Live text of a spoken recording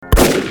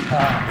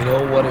You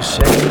know what a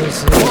shame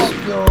this is?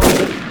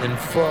 And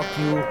fuck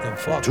you, and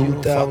fuck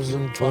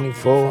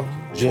 2024,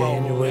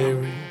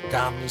 January.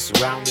 Got me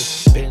surrounded,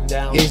 been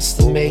down. It's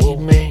the made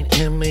man,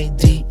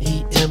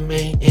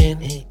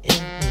 MADEMANE.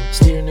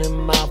 Steering in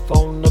my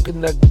phone,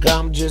 looking like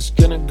I'm just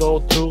gonna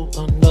go through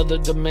another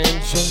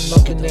dimension.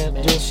 Looking at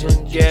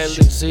different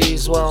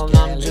galaxies while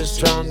I'm just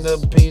trying to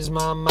appease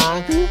my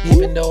mind.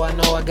 Even though I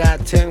know I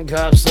got 10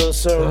 cops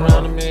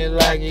surrounding me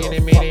like any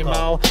meeny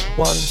mo.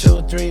 1,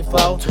 2, 3,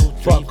 4.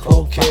 Fuck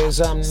who cares,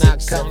 I'm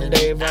not coming.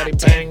 They already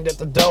banged at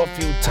the door a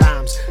few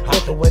times.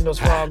 Let the windows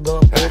fog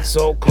up, it's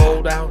so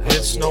cold out,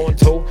 it's snowing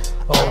too.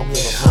 Oh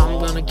yeah, I'm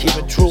gonna keep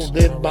it true,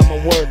 live by my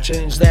word,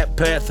 change that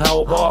path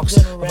how it walks.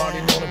 I've already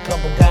known a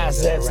couple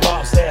guys that's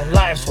lost their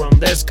lives from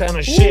this kind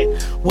of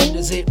shit. When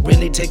does it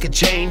really take a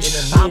change?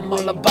 I'm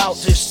all about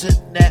just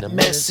sitting that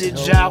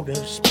message out,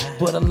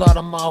 but a lot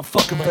of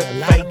motherfucking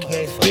fake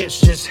ass bitch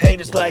just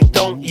haters like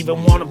don't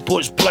even wanna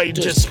push play,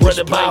 just spread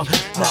it out.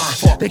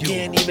 Nah, they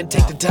can't even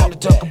take the time to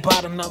talk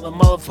about another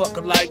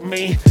motherfucker like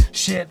me.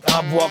 Shit,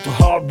 I've walked a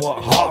hard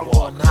walk,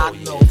 and I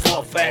know for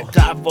a fact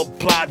I've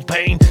applied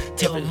pain,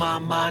 telling my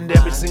mind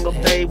every single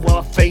day while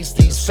I face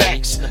these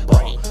facts.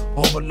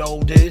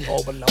 Overloaded,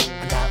 I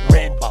got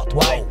red,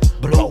 white,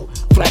 blue,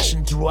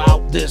 flashing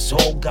throughout this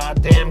whole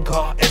goddamn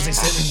car as they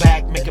sitting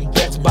back making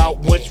bets about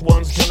which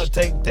one's gonna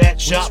take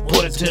that shot,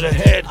 put it to the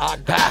head. I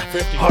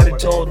already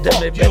told them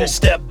they better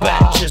step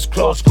back, just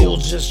close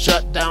schools, just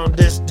shut down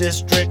this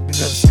district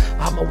because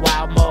I'm a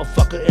wild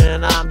motherfucker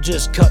and I'm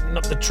just cutting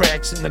up the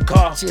tracks in the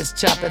car. Just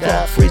chop it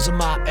up, freezing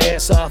my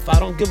ass off. I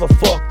don't give a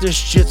fuck, this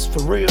shit's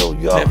for real,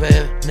 yo.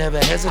 Never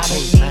hesitate. I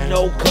don't need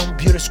no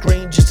computer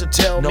screen just to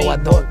tell me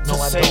what to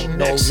say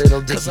next,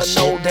 cause I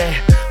know that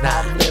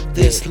I've lived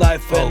this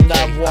life and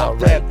I've walked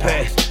that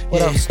path.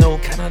 What up,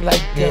 Snoop? Kinda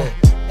like that.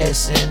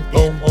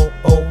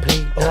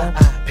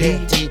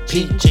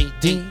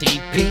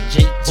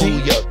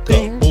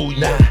 SNOOPIPDPGDDPG.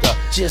 Booyaka,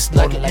 just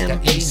like an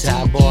MEDEMAN.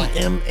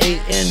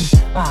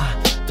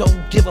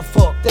 Don't give a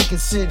fuck, they can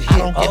sit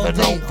here all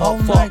day, all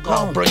fuck,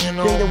 I'm bringing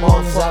on the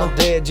ones out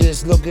there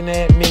just looking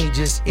at me,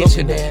 just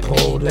itching at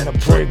me, better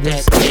bring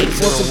that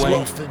wasn't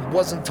bluffing,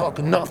 wasn't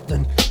talking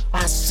nothing.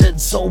 I said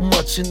so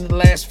much in the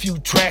last few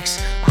tracks.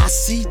 I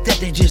see that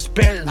they just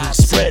barely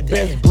spread,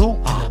 barely blue,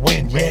 I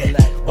went red.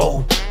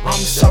 Oh, I'm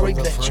sorry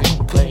that you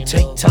couldn't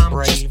take time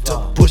just to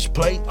push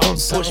play on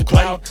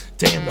SoundCloud.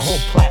 Damn, the whole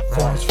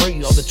platform's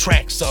free, all the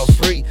tracks are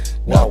free.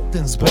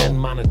 Nothing's been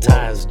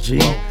monetized,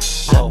 G.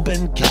 I've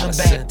been giving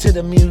back to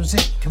the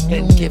music community,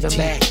 and giving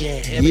back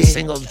every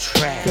single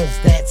track, cause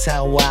that's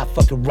how I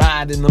fucking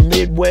ride in the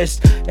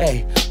Midwest.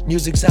 Hey,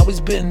 music's always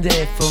been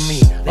there for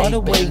me, all the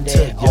way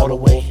to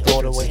YelaWolf,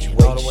 all the way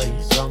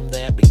from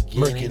that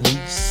beginning.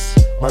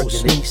 Merk,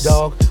 Snoop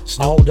Dogg,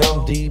 all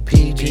them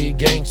DPG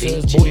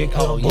gangsters,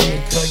 booyaka. You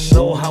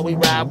know how we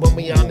ride when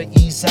we on the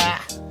east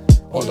side,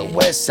 on the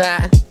west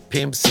side.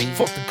 Pimp C,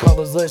 fuck the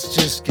colors, let's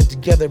just get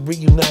together,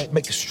 reunite,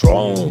 make a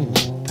strong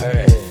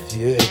path.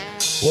 Yeah,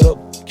 what up,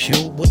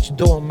 Q? What you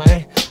doing,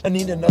 man? I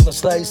need another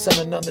slice on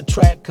another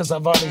track, cause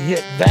I've already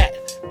hit that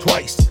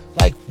twice.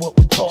 Like what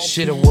we call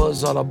shit, it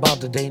was all about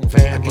the Dayton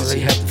family. I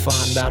had to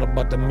find out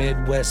about the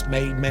Midwest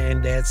made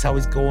man. That's how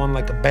he's going,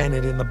 like a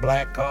bandit in a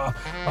black car,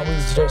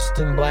 always dressed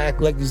in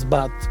black, like he's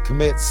about to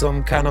commit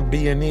some kind of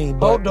B&E.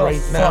 But right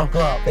now,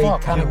 they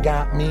kinda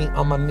got me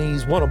on my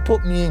knees, wanna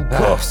put me in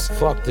cuffs.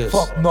 Fuck this.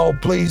 Fuck no,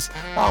 please.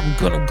 I'm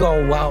gonna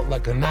go out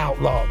like an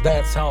outlaw.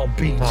 That's how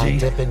BG.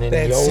 Dipping in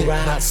your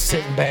ride, not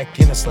sitting back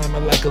in a slammer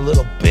like a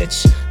little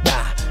bitch.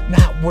 Nah,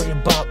 not worried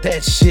about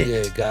that shit.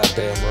 Yeah,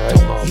 goddamn right.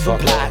 Don't even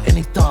apply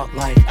any thought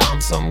like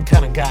I'm some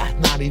kind of guy,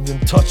 not even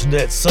touching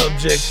that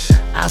subject.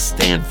 I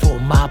stand for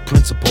my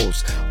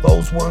principles,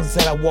 those ones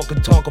that I walk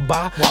and talk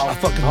about. I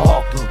fucking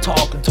walk and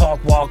talk,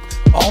 walk.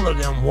 All of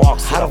them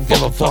walks. I don't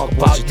give a fuck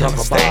about you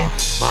talking about.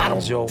 I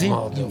don't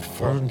think you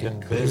fucking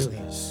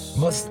business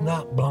must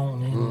not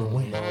blown in the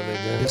wind.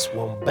 This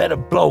one better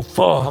blow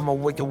for. I'm a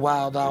wicked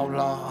wild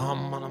outlaw.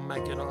 I'm gonna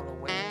make it all the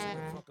way.